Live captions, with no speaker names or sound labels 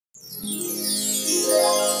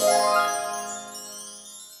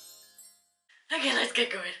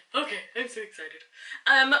let's get going. Okay, I'm so excited.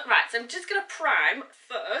 Right, so I'm just gonna prime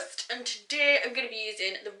first, and today I'm gonna be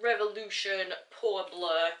using the Revolution Pore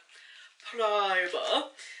Blur Primer.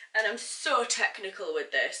 And I'm so technical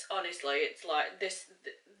with this, honestly. It's like this,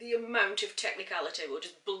 the amount of technicality will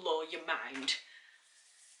just blow your mind.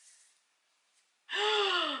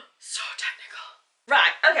 So technical.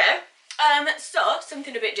 Right, okay. So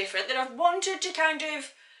something a bit different that I've wanted to kind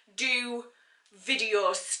of do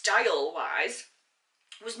video style wise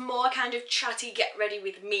was more kind of chatty, get ready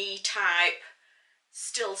with me type,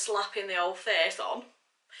 still slapping the old face on,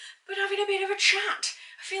 but having a bit of a chat.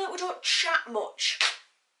 I feel like we don't chat much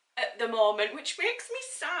at the moment, which makes me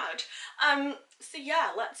sad. So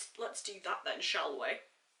yeah, let's do that then, shall we?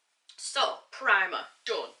 So primer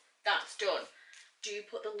done, that's done. Do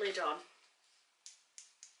put the lid on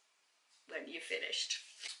when you're finished.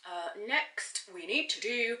 Next we need to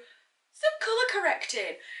do some colour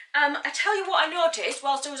correcting. I tell you what I noticed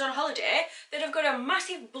whilst I was on holiday, that I've got a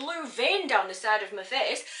massive blue vein down the side of my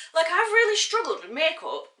face. Like, I've really struggled with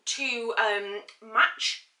makeup to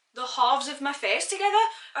match the halves of my face together.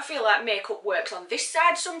 I feel like makeup works on this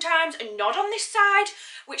side sometimes and not on this side,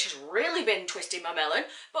 which has really been twisting my melon.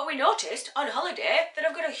 But we noticed on holiday that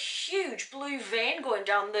I've got a huge blue vein going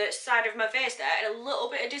down the side of my face there, and a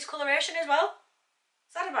little bit of discoloration as well.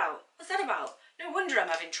 What's that about? What's that about? No wonder I'm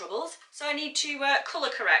having troubles. So I need to colour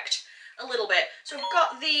correct a little bit. So I've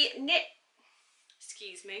got the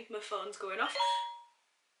excuse me, my phone's going off.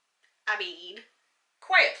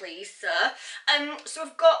 Quiet please, sir. So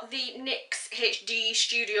I've got the NYX HD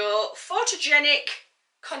Studio Photogenic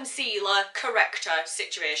Concealer Corrector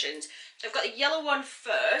Situations. So I've got the yellow one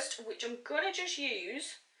first, which I'm gonna just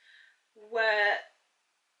use where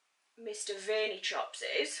Mr. Veiny Chops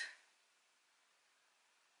is.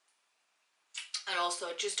 And also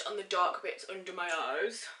just on the dark bits under my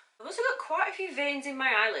eyes. I've also got quite a few veins in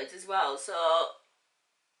my eyelids as well, so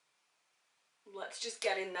let's just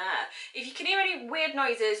get in there. If you can hear any weird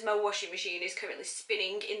noises, my washing machine is currently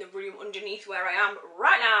spinning in the room underneath where I am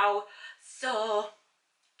right now, so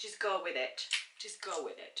just go with it. Just go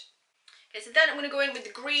with it. Okay, so then I'm going to go in with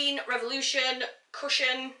the green Revolution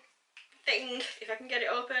cushion thing, if I can get it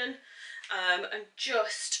open, and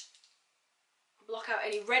just block out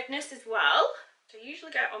any redness as well. So I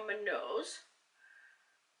usually get it on my nose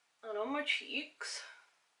and on my cheeks,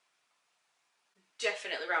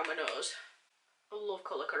 definitely around my nose. I love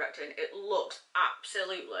colour correcting. It looks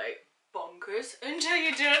absolutely bonkers until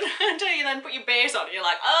you then put your base on and you're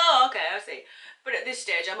like, oh, okay, I see. But at this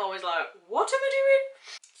stage I'm always like, what am I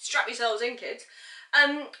doing? Strap yourselves in, kids.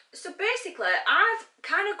 So basically I've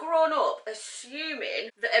kind of grown up assuming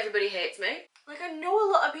that everybody hates me. Like, I know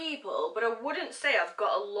a lot of people, but I wouldn't say I've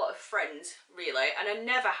got a lot of friends, really, and I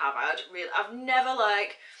never have had, really. I've never,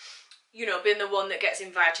 like, you know, been the one that gets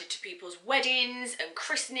invited to people's weddings and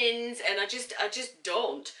christenings, and I just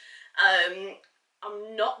don't.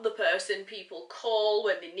 I'm not the person people call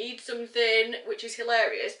when they need something, which is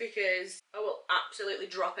hilarious because I will absolutely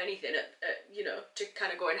drop anything at you know, to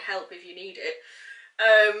kind of go and help if you need it.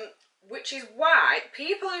 Which is why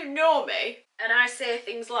people who know me, and I say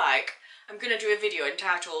things like, I'm going to do a video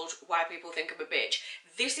entitled Why People Think I'm a Bitch.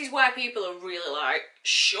 This is why people are really, like,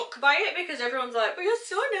 shook by it, because everyone's like, but you're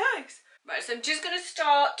so nice. Right, so I'm just going to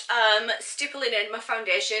start stippling in my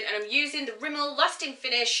foundation, and I'm using the Rimmel Lasting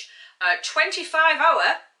Finish 25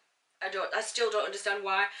 Hour. I still don't understand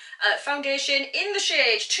why. Foundation in the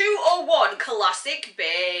shade 201 Classic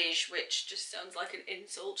Beige, which just sounds like an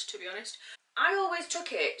insult, to be honest. I always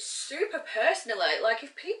took it super personally. Like,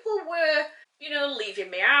 if people were, you know,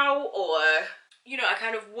 leaving me out, or, you know, I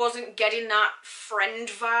kind of wasn't getting that friend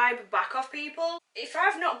vibe back off people, if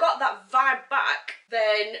I've not got that vibe back,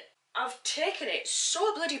 then I've taken it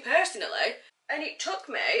so bloody personally. And it took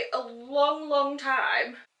me a long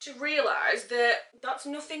time to realise that that's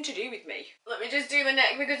nothing to do with me. Let me just do my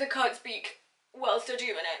neck because I can't speak whilst I do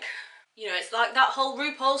my neck. You know, it's like that whole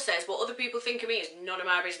RuPaul says what other people think of me is none of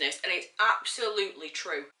my business, and it's absolutely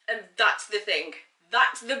true. And that's the thing.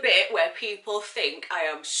 That's the bit where people think I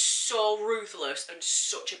am so ruthless and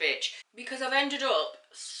such a bitch. Because I've ended up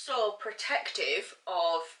so protective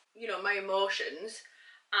of, you know, my emotions,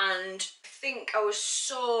 and I think I was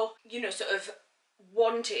so, you know, sort of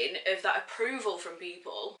wanting of that approval from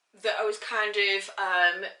people that I was kind of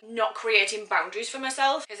not creating boundaries for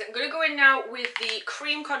myself. So I'm going to go in now with the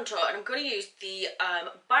cream contour, and I'm going to use the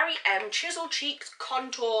Barry M Chisel Cheeks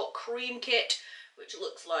Contour Cream Kit, which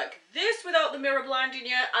looks like this without the mirror blinding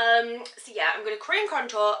you. So yeah, I'm going to cream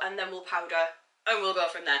contour and then we'll powder and we'll go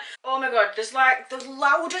from there. Oh my god, there's like the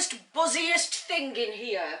loudest, buzziest thing in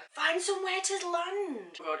here. Find somewhere to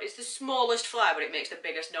land. Oh god, it's the smallest fly, but it makes the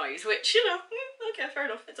biggest noise, which, you know, okay, fair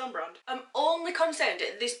enough, it's on brand. I'm only concerned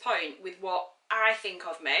at this point with what I think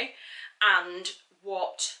of me and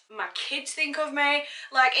what my kids think of me.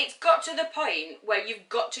 Like, it's got to the point where you've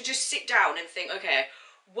got to just sit down and think, okay,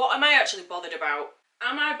 what am I actually bothered about?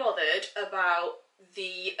 Am I bothered about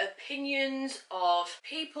the opinions of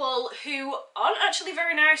people who aren't actually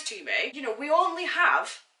very nice to me? You know, we only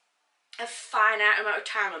have a finite amount of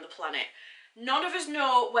time on the planet. None of us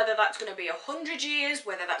know whether that's going to be 100 years,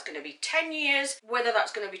 whether that's going to be 10 years, whether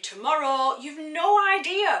that's going to be tomorrow. You've no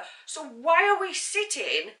idea. So why are we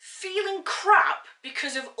sitting feeling crap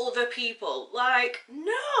because of other people? Like,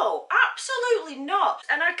 no, absolutely not.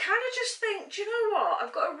 And I kind of just think, do you know what?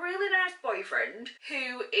 I've got a really nice boyfriend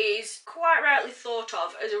who is quite rightly thought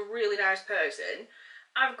of as a really nice person.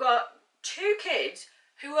 I've got 2 kids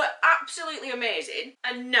who are absolutely amazing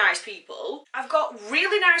and nice people. I've got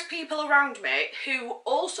really nice people around me who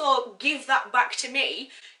also give that back to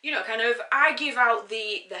me. You know, kind of, I give out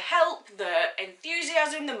the help, the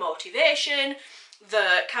enthusiasm, the motivation,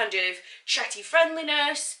 the kind of chatty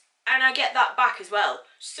friendliness, and I get that back as well.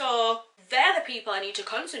 So they're the people I need to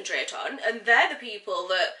concentrate on, and they're the people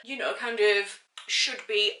that, you know, kind of should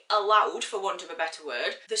be allowed, for want of a better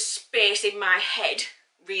word, the space in my head,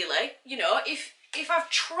 really. You know, if I've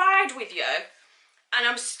tried with you and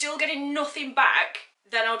I'm still getting nothing back,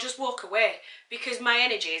 then I'll just walk away because my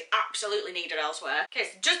energy is absolutely needed elsewhere. Okay,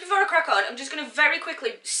 so just before I crack on, I'm just going to very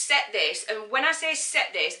quickly set this, and when I say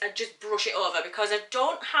set this, I just brush it over because I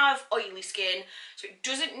don't have oily skin, so it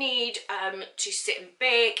doesn't need to sit and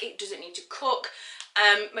bake, it doesn't need to cook.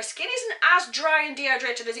 My skin isn't as dry and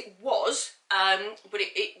dehydrated as it was, but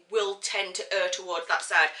it will tend to err towards that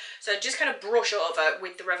side. So just kind of brush over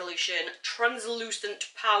with the Revolution translucent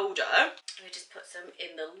powder. Let me just put some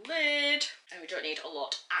in the lid, and we don't need a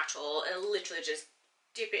lot at all. I'll literally just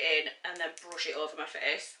dip it in and then brush it over my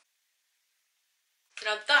face. So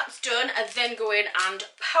now that's done, I then go in and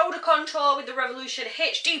powder contour with the Revolution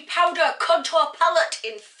HD Powder Contour Palette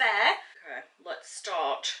in Fair. Okay, let's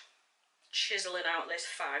start chiseling out this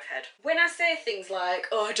 5 head. When I say things like,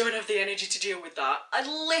 oh, I don't have the energy to deal with that, I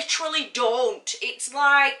literally don't. It's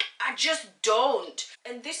like, I just don't.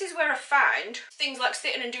 And this is where I find things like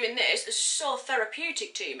sitting and doing this is so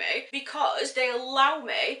therapeutic to me because they allow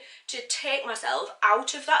me to take myself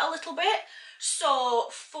out of that a little bit. So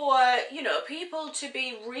for, you know, people to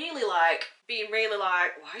be really like,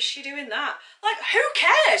 why is she doing that? Like, who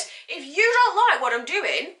cares? If you don't like what I'm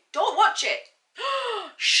doing, don't watch it.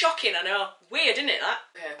 Shocking, I know. Weird, isn't it, that?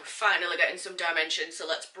 Okay, we're finally getting some dimension, so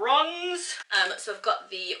let's bronze. So I've got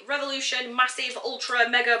the Revolution Massive Ultra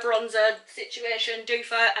Mega Bronzer Situation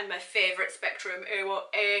Doofer and my favourite Spectrum A01?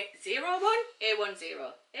 A10.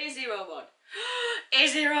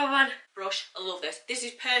 A01 brush. I love this. This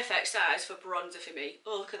is perfect size for bronzer for me.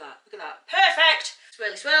 Oh, look at that. Look at that. Perfect!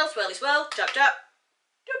 Swirly swirl, swirly swirl. Tap tap.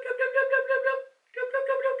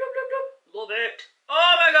 Love it.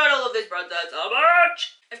 Oh my god, I love this bronzer so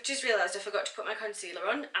much! I've just realised I forgot to put my concealer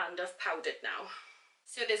on and I've powdered now.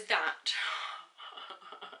 So there's that.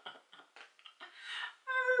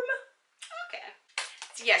 Okay.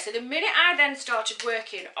 So yeah, so the minute I then started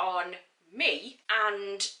working on me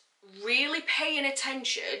and really paying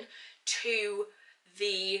attention to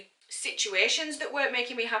the situations that weren't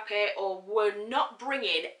making me happy or were not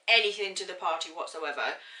bringing anything to the party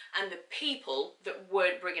whatsoever, and the people that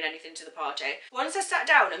weren't bringing anything to the party. Once I sat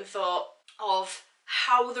down and thought of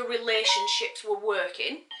how the relationships were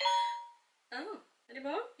working. Oh, any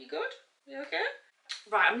more? You good? You okay?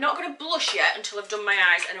 Right, I'm not going to blush yet until I've done my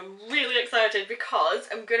eyes, and I'm really excited because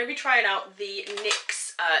I'm going to be trying out the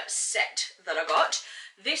NYX set that I got.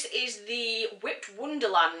 This is the Whipped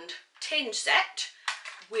Wonderland tin set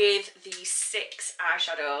with the 6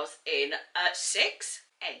 eyeshadows in,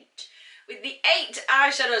 8. With the 8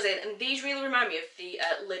 eyeshadows in, and these really remind me of the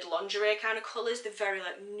Lid Lingerie kind of colours. They're very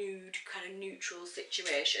like nude, kind of neutral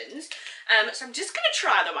situations. So I'm just going to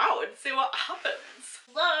try them out and see what happens.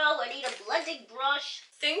 Whoa, I need a blending brush.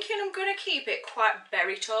 Thinking I'm going to keep it quite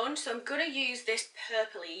berry toned, so I'm going to use this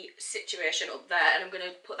purpley situation up there, and I'm going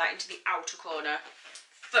to put that into the outer corner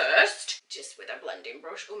first, just with a blending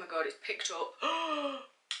brush. Oh my god, it's picked up.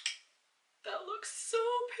 That looks so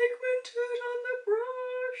pigmented on the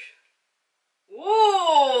brush.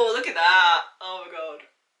 Whoa, look at that. Oh my god.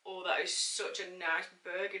 Oh, that is such a nice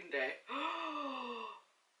burgundy. Oh,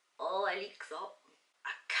 I like that.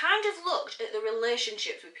 I kind of looked at the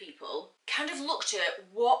relationships with people, kind of looked at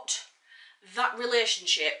what that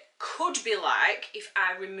relationship could be like if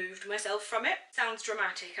I removed myself from it. Sounds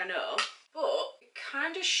dramatic, I know, but it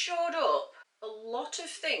kind of showed up a lot of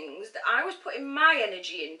things that I was putting my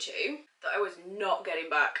energy into that I was not getting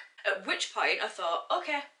back. At which point I thought,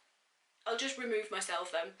 okay, I'll just remove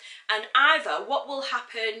myself then. And either what will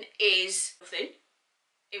happen is nothing,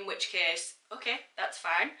 in which case, okay, that's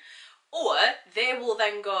fine. Or they will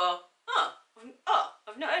then go, oh,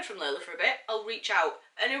 I've not heard from Leila for a bit, I'll reach out.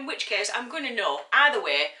 And in which case, I'm going to know, either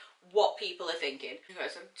way, what people are thinking. Okay,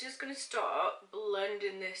 so I'm just going to start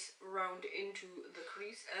blending this round into the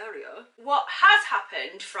crease area. What has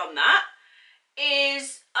happened from that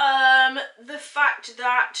is the fact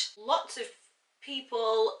that lots of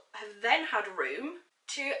people have then had room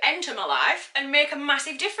to enter my life and make a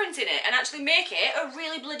massive difference in it and actually make it a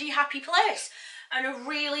really bloody happy place and a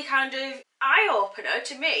really kind of eye-opener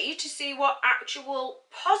to me to see what actual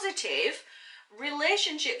positive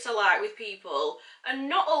relationships are like with people, and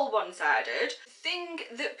not all one-sided. The thing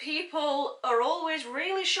that people are always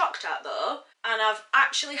really shocked at though, and I've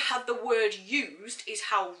actually had the word used, is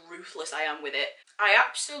how ruthless I am with it. I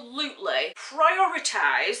absolutely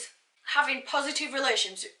prioritise having positive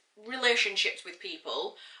relationships with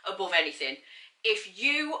people above anything. If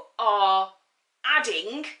you are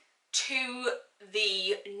adding to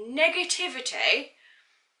the negativity,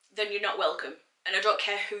 then you're not welcome. And I don't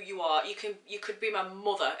care who you are. You could be my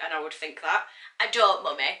mother and I would think that. I don't,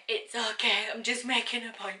 mummy. It's okay. I'm just making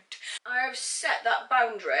a point. I have set that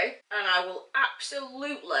boundary and I will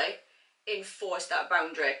absolutely enforce that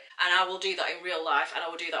boundary. And I will do that in real life and I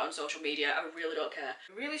will do that on social media. I really don't care.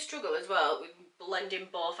 I really struggle as well with blending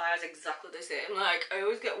both eyes exactly the same. Like, I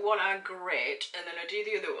always get one eye great and then I do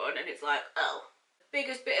the other one and it's like, oh.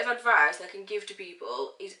 Biggest bit of advice I can give to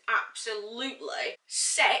people is absolutely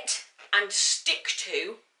set and stick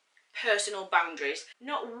to personal boundaries.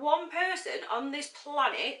 Not one person on this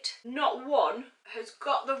planet, not one, has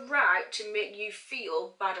got the right to make you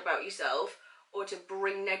feel bad about yourself or to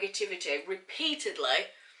bring negativity repeatedly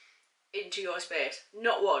into your space.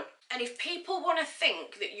 Not one. And if people want to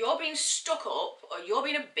think that you're being stuck up or you're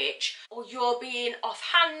being a bitch or you're being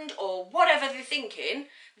offhand or whatever they're thinking,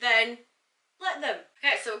 then let them.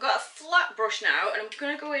 Okay, so I've got a flat brush now and I'm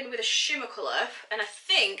going to go in with a shimmer colour, and I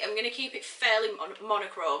think I'm going to keep it fairly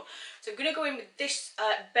monochrome. So I'm going to go in with this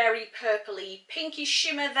berry purpley pinky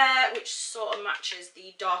shimmer there, which sort of matches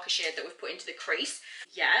the darker shade that we've put into the crease.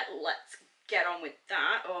 Yeah, let's get on with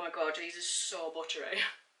that. Oh my god, these are so buttery.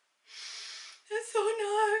 They're so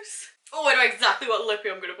nice. Oh, I know exactly what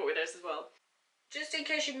lippy I'm going to put with this as well. Just in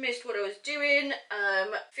case you missed what I was doing,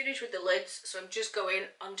 finished with the lids, so I'm just going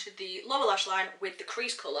onto the lower lash line with the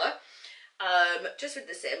crease colour, just with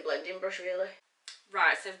the same blending brush really.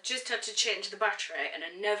 Right, so I've just had to change the battery and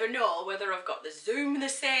I never know whether I've got the zoom the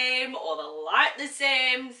same or the light the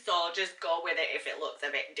same, so I'll just go with it if it looks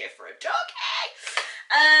a bit different, okay?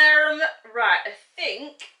 Right, I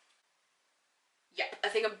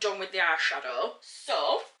think I'm done with the eyeshadow,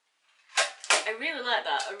 so I really like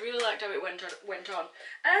that. I really liked how it went on.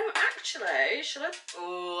 Actually, should I?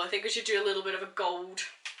 Oh, I think I should do a little bit of a gold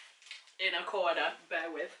inner corner.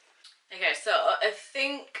 Bear with. Okay, so I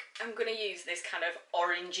think I'm going to use this kind of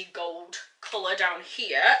orangey gold colour down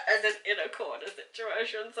here as an inner corner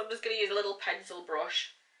situation. So I'm just going to use a little pencil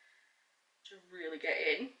brush to really get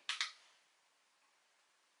in.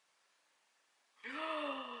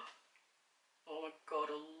 Oh my god,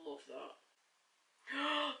 I love that.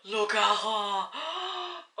 Look at her!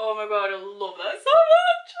 Oh my god, I love that so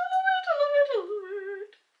much! I love it, I love it, I love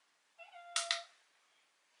it!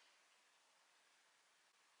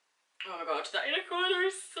 Oh my god, that inner corner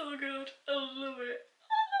is so good. I love it.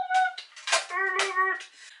 I love it. I love it.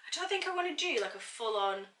 I don't think I want to do like a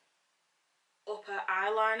full-on upper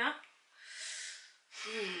eyeliner.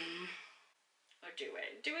 Or do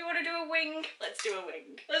it? Do we want to do a wing? Let's do a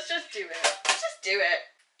wing. Let's just do it. Let's just do it.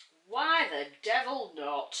 Why the devil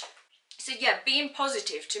not? So yeah, being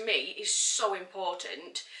positive to me is so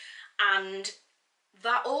important, and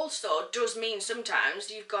that also does mean sometimes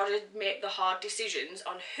you've got to make the hard decisions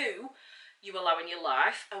on who you allow in your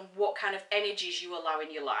life and what kind of energies you allow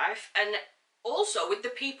in your life, and also with the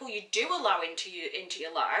people you do allow into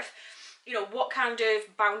your life, you know, what kind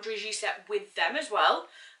of boundaries you set with them as well.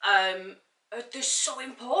 They're so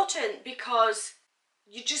important because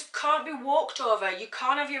you just can't be walked over. You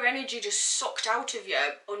can't have your energy just sucked out of you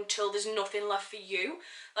until there's nothing left for you.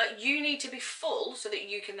 Like, you need to be full so that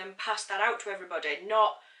you can then pass that out to everybody,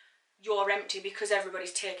 not you're empty because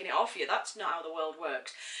everybody's taking it off you. That's not how the world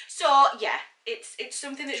works. So yeah, it's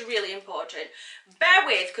something that's really important. Bear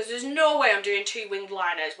with, because there's no way I'm doing two winged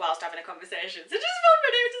liners whilst having a conversation. So just 1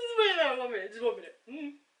 minute, just 1 minute, 1 minute, just 1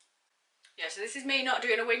 minute. Yeah, so this is me not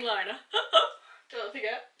doing a wing liner. Don't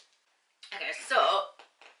forget. Okay, so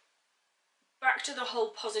back to the whole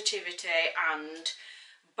positivity and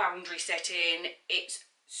boundary setting. It's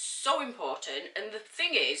so important, and the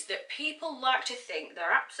thing is that people like to think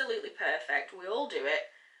they're absolutely perfect. We all do it.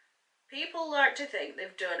 People like to think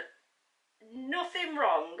they've done nothing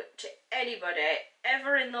wrong to anybody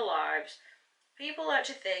ever in their lives. People like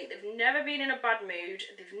to think they've never been in a bad mood,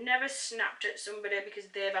 they've never snapped at somebody because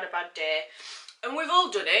they've had a bad day. And we've all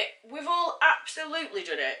done it. We've all absolutely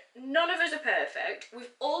done it. None of us are perfect. We've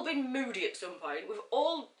all been moody at some point. We've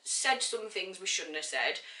all said some things we shouldn't have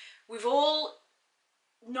said. We've all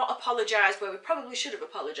not apologised where we probably should have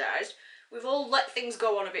apologised. We've all let things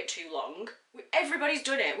go on a bit too long. Everybody's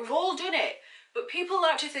done it. We've all done it. But people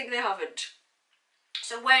like to think they haven't.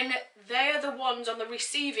 So when they're the ones on the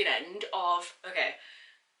receiving end of, okay,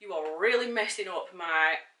 you are really messing up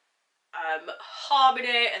my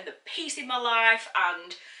harmony and the peace in my life,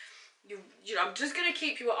 and you know, I'm just going to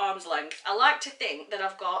keep you at arm's length. I like to think that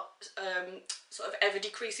I've got sort of ever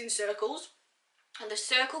decreasing circles, and the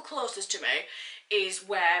circle closest to me is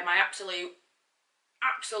where my absolute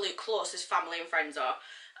closest family and friends are.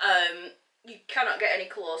 You cannot get any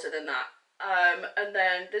closer than that. And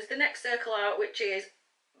then there's the next circle out, which is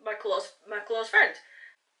my close friends,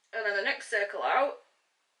 and then the next circle out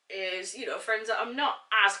is, you know, friends that I'm not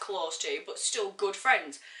as close to but still good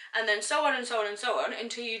friends, and then so on and so on and so on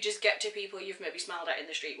until you just get to people you've maybe smiled at in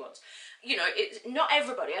the street once. You know, it's not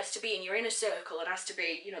everybody has to be in your inner circle and has to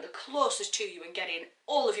be, you know, the closest to you and getting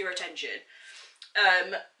all of your attention.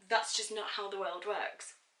 That's just not how the world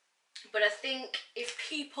works. But I think if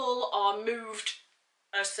people are moved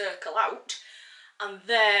a circle out and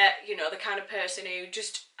they're, you know, the kind of person who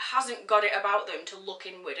just hasn't got it about them to look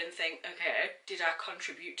inward and think, okay, did I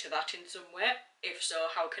contribute to that in some way? If so,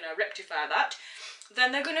 how can I rectify that?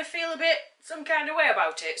 Then they're going to feel a bit some kind of way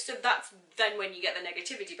about it. So that's then when you get the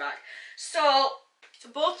negativity back. So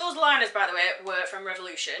both those liners, by the way, were from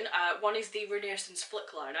Revolution. One is the Renaissance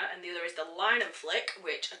Flick liner and the other is the Line and Flick,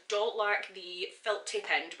 which I don't like the felt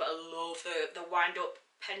tip end, but I love the wind up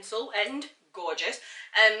pencil end. Gorgeous.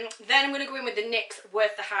 Then I'm going to go in with the NYX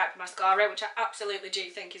Worth the Hype mascara, which I absolutely do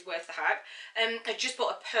think is worth the hype. I just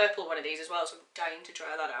bought a purple one of these as well, so I'm dying to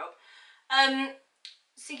try that out.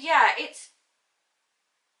 So yeah, it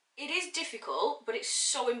is difficult, but it's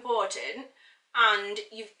so important, and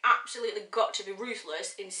you've absolutely got to be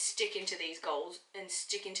ruthless in sticking to these goals and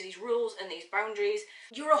sticking to these rules and these boundaries.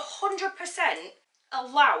 You're 100%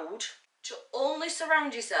 allowed to only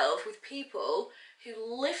surround yourself with people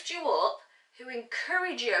who lift you up, who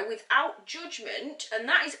encourage you without judgment, and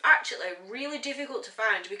that is actually really difficult to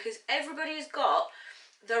find because everybody's got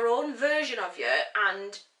their own version of you,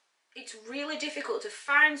 and it's really difficult to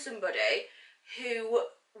find somebody who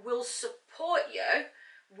will support you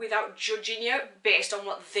without judging you based on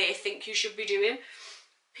what they think you should be doing.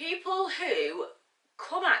 People who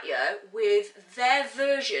come at you with their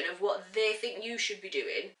version of what they think you should be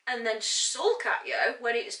doing and then sulk at you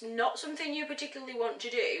when it's not something you particularly want to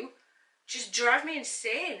do just drive me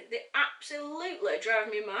insane. They absolutely drive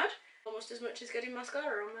me mad. Almost as much as getting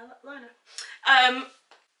mascara on my liner.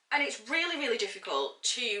 And it's really, really difficult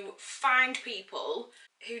to find people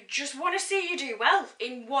who just want to see you do well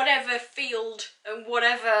in whatever field and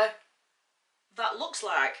whatever that looks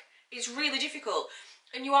like. It's really difficult.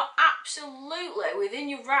 And you are absolutely within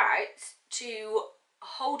your rights to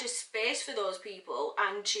hold a space for those people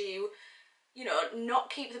and to, you know, not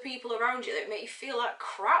keep the people around you that make you feel like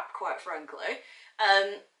crap, quite frankly.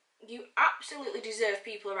 You absolutely deserve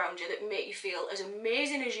people around you that make you feel as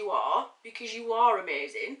amazing as you are, because you are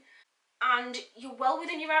amazing. And you're well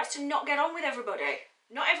within your rights to not get on with everybody.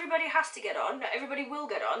 Not everybody has to get on, not everybody will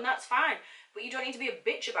get on, that's fine. But you don't need to be a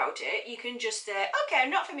bitch about it. You can just say, okay,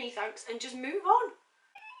 not for me, thanks, and just move on.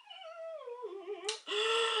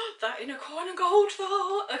 That inner corner gold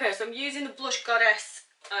though. Okay, so I'm using the Blush Goddess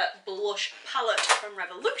blush palette from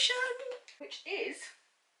Revolution, which is,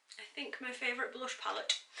 I think, my favourite blush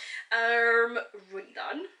palette. Right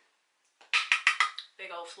then. Big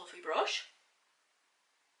old fluffy brush.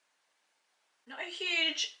 Not a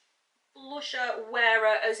huge blusher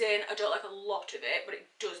wearer, as in I don't like a lot of it, but it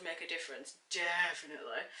does make a difference,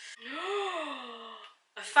 definitely.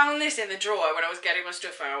 I found this in the drawer when I was getting my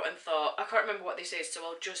stuff out and thought, I can't remember what this is, so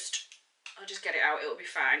I'll just get it out, it'll be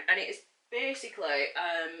fine. And it is basically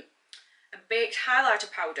a baked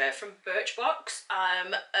highlighter powder from Birchbox,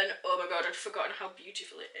 and oh my god, I'd forgotten how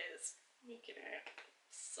beautiful it is. Look at it,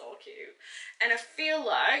 so cute. And I feel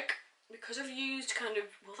like, because I've used kind of,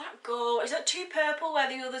 will that go, is that too purple where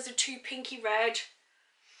the others are too pinky red?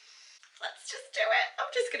 Let's just do it.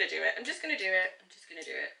 I'm just gonna do it. I'm just gonna do it. I'm just gonna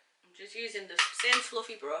do it. I'm just using the same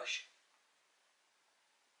fluffy brush.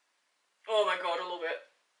 Oh my god, I love it.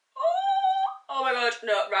 Oh my god,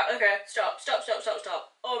 no, right, okay, stop.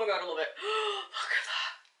 Oh my god, I love it. Look at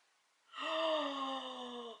that.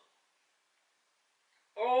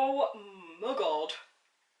 Oh my god.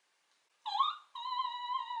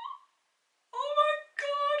 Oh my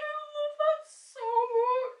god, I love that so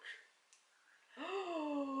much.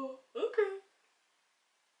 Okay.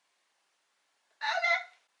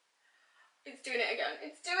 It's doing it again.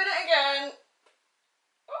 It's doing it again.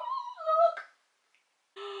 Oh, look.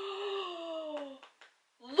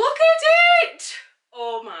 Look at it!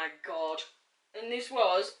 Oh my god. And this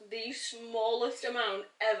was the smallest amount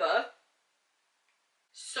ever.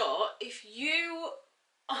 So, if you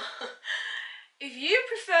if you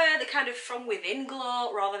prefer the kind of from within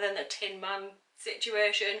glow rather than the Tin Man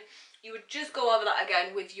situation, you would just go over that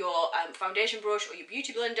again with your foundation brush or your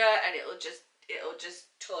beauty blender, and it'll just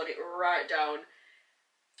tone it right down.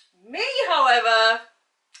 Me, however,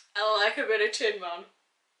 I like a bit of Tin Man.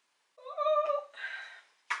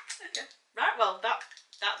 Okay. Right, well that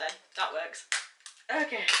works.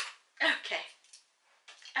 Okay.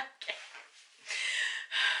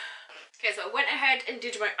 Okay, so I went ahead and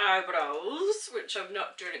did my eyebrows, which I'm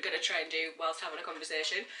not going to try and do whilst having a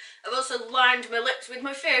conversation. I've also lined my lips with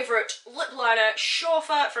my favourite lip liner,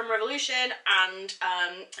 Chauffeur from Revolution, and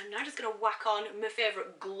I'm now just going to whack on my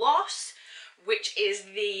favourite gloss, which is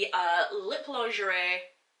the Lip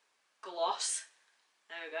Lingerie gloss.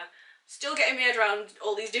 There we go. Still getting my head around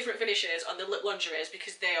all these different finishes on the lip lingeries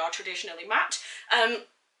because they are traditionally matte.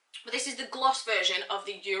 But this is the gloss version of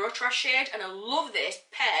the Eurotrash shade, and I love this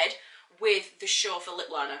paired with the Chauffeur lip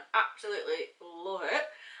liner. Absolutely love it.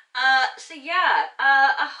 So yeah,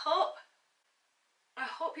 I hope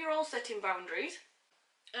you're all setting boundaries.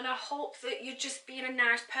 And I hope that you're just being a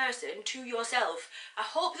nice person to yourself. I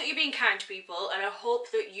hope that you're being kind to people, and I hope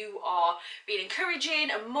that you are being encouraging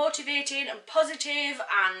and motivating and positive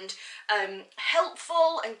and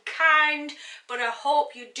helpful and kind. But I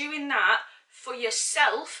hope you're doing that for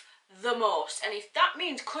yourself the most. And if that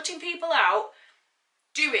means cutting people out,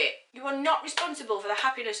 do it. You are not responsible for the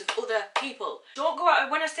happiness of other people. Don't go out,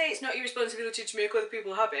 when I say it's not your responsibility to make other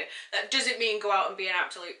people happy, that doesn't mean go out and be an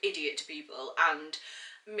absolute idiot to people and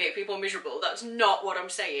make people miserable. That's not what I'm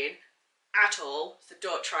saying at all, so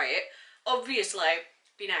don't try it. Obviously,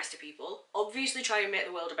 be nice to people. Obviously try and make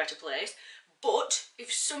the world a better place. But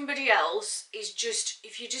if somebody else is just,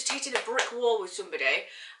 if you're just hitting a brick wall with somebody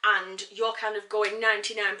and you're kind of going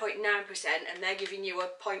 99.9% and they're giving you a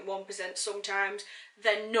 0.1% sometimes,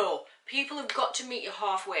 then no. People have got to meet you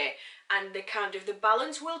halfway, and the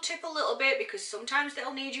balance will tip a little bit because sometimes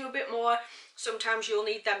they'll need you a bit more, sometimes you'll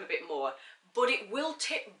need them a bit more. But it will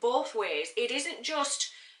tip both ways. It isn't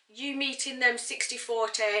just you meeting them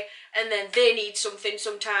 60-40 and then they need something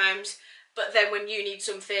sometimes, but then when you need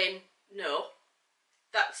something, no.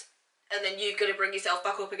 And then you've got to bring yourself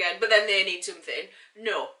back up again, but then they need something.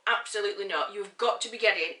 No, absolutely not. You've got to be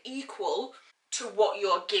getting equal to what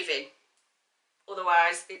you're giving.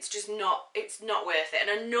 Otherwise, it's not worth it.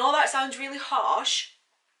 And I know that sounds really harsh,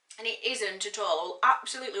 and it isn't at all. I will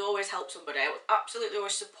absolutely always help somebody. I will absolutely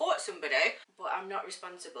always support somebody, but I'm not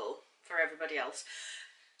responsible for everybody else.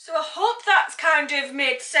 So I hope that's kind of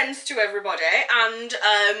made sense to everybody, and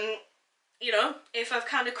you know, if I've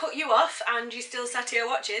kind of cut you off and you're still sat here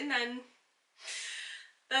watching, then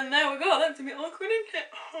there we go. That's a bit awkward, isn't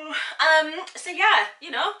it? So yeah, you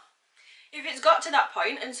know, if it's got to that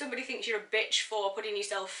point and somebody thinks you're a bitch for putting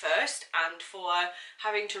yourself first and for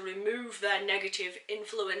having to remove their negative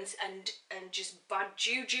influence and just bad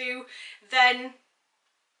juju, then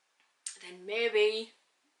maybe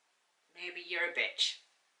you're a bitch.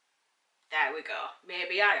 There we go.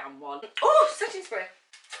 Maybe I am one. Oh, setting spray.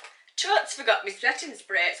 Totes forgot my setting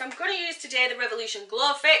spray. So I'm going to use today the Revolution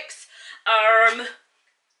Glow Fix.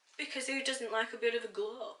 Because who doesn't like a bit of a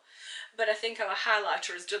glow? But I think our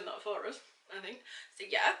highlighter has done that for us, I think. So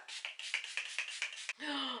yeah.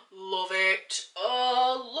 Love it.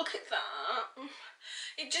 Oh, look at that.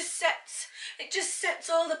 It just sets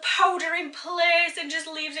all the powder in place and just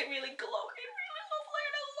leaves it really glowing, really lovely,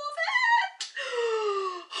 and I love it.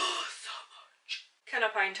 Oh, so much. Can I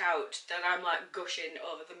point out that I'm like gushing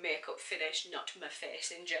over the makeup finish, not my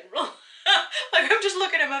face in general. Like I'm just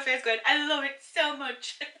looking at my face going, I love it so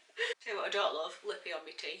much. Tell you what I don't love, lippy on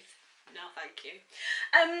my teeth. No, thank you.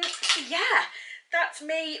 So yeah, that's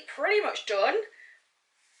me pretty much done.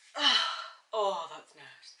 Oh, that's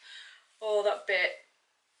nice. Oh, that bit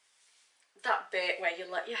where you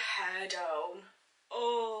let your hair down.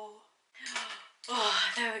 Oh, Oh,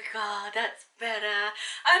 there we go, that's better.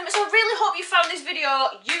 So I really hope you found this video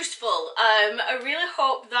useful. I really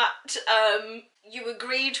hope that you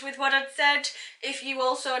agreed with what I'd said. If you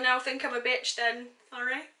also now think I'm a bitch, then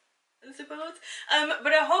sorry, I suppose.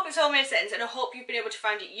 But I hope it's all made sense, and I hope you've been able to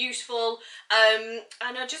find it useful.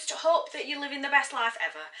 And I just hope that you're living the best life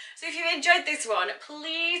ever. So if you enjoyed this one,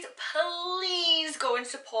 please, please go and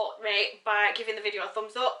support me by giving the video a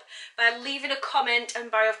thumbs up, by leaving a comment, and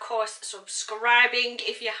by, of course, subscribing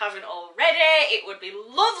if you haven't already. It would be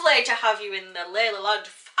lovely to have you in the Leila Land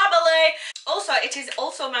family. Also, it is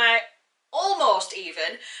also almost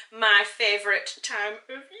even my favourite time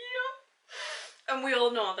of year. And we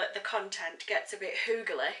all know that the content gets a bit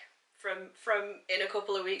hoogly from in a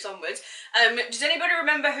couple of weeks onwards. Does anybody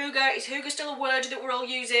remember hygge? Is hygge still a word that we're all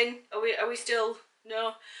using? Are we still?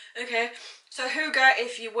 No? Okay. So hygge,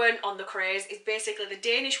 if you weren't on the craze, is basically the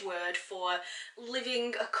Danish word for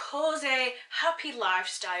living a cosy, happy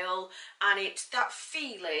lifestyle, and it's that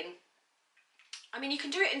feeling. I mean, you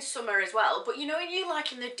can do it in summer as well, but you know, when you're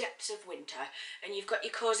like in the depths of winter and you've got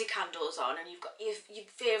your cosy candles on and you've got your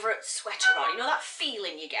favourite sweater on, you know that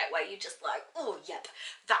feeling you get where you're just like, oh yep,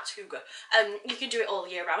 that's hygge. You can do it all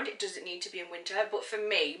year round, it doesn't need to be in winter, but for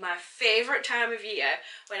me, my favourite time of year,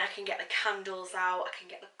 when I can get the candles out, I can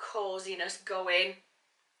get the coziness going.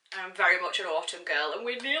 I'm very much an autumn girl, and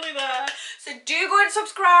we're nearly there. So do go and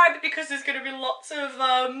subscribe, because there's going to be lots of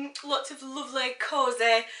lovely,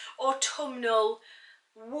 cosy, autumnal,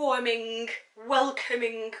 warming,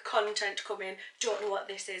 welcoming content coming. Don't know what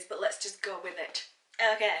this is, but let's just go with it.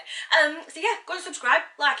 Okay. So yeah, go and subscribe,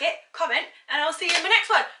 like it, comment, and I'll see you in my next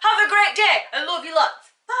one. Have a great day. I love you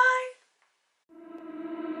lots. Bye.